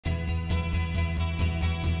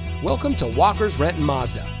Welcome to Walker's Renton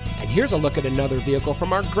Mazda, and here's a look at another vehicle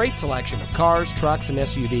from our great selection of cars, trucks, and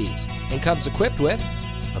SUVs, and comes equipped with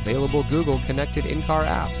available Google connected in-car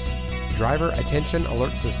apps, driver attention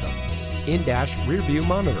alert system, in-dash rear view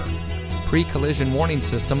monitor, pre-collision warning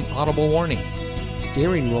system audible warning,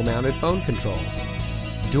 steering wheel mounted phone controls,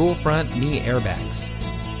 dual front knee airbags,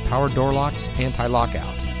 power door locks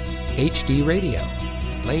anti-lockout, HD radio,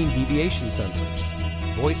 lane deviation sensors,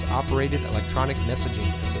 voice-operated electronic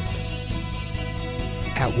messaging assistance.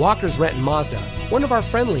 At Walker's Renton Mazda, one of our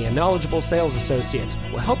friendly and knowledgeable sales associates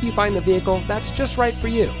will help you find the vehicle that's just right for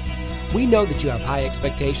you. We know that you have high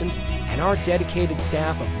expectations, and our dedicated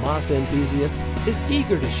staff of Mazda enthusiasts is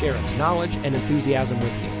eager to share its knowledge and enthusiasm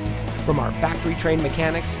with you. From our factory-trained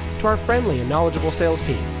mechanics to our friendly and knowledgeable sales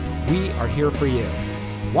team, we are here for you.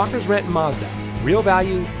 Walker's Renton Mazda. Real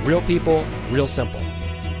value, real people, real simple.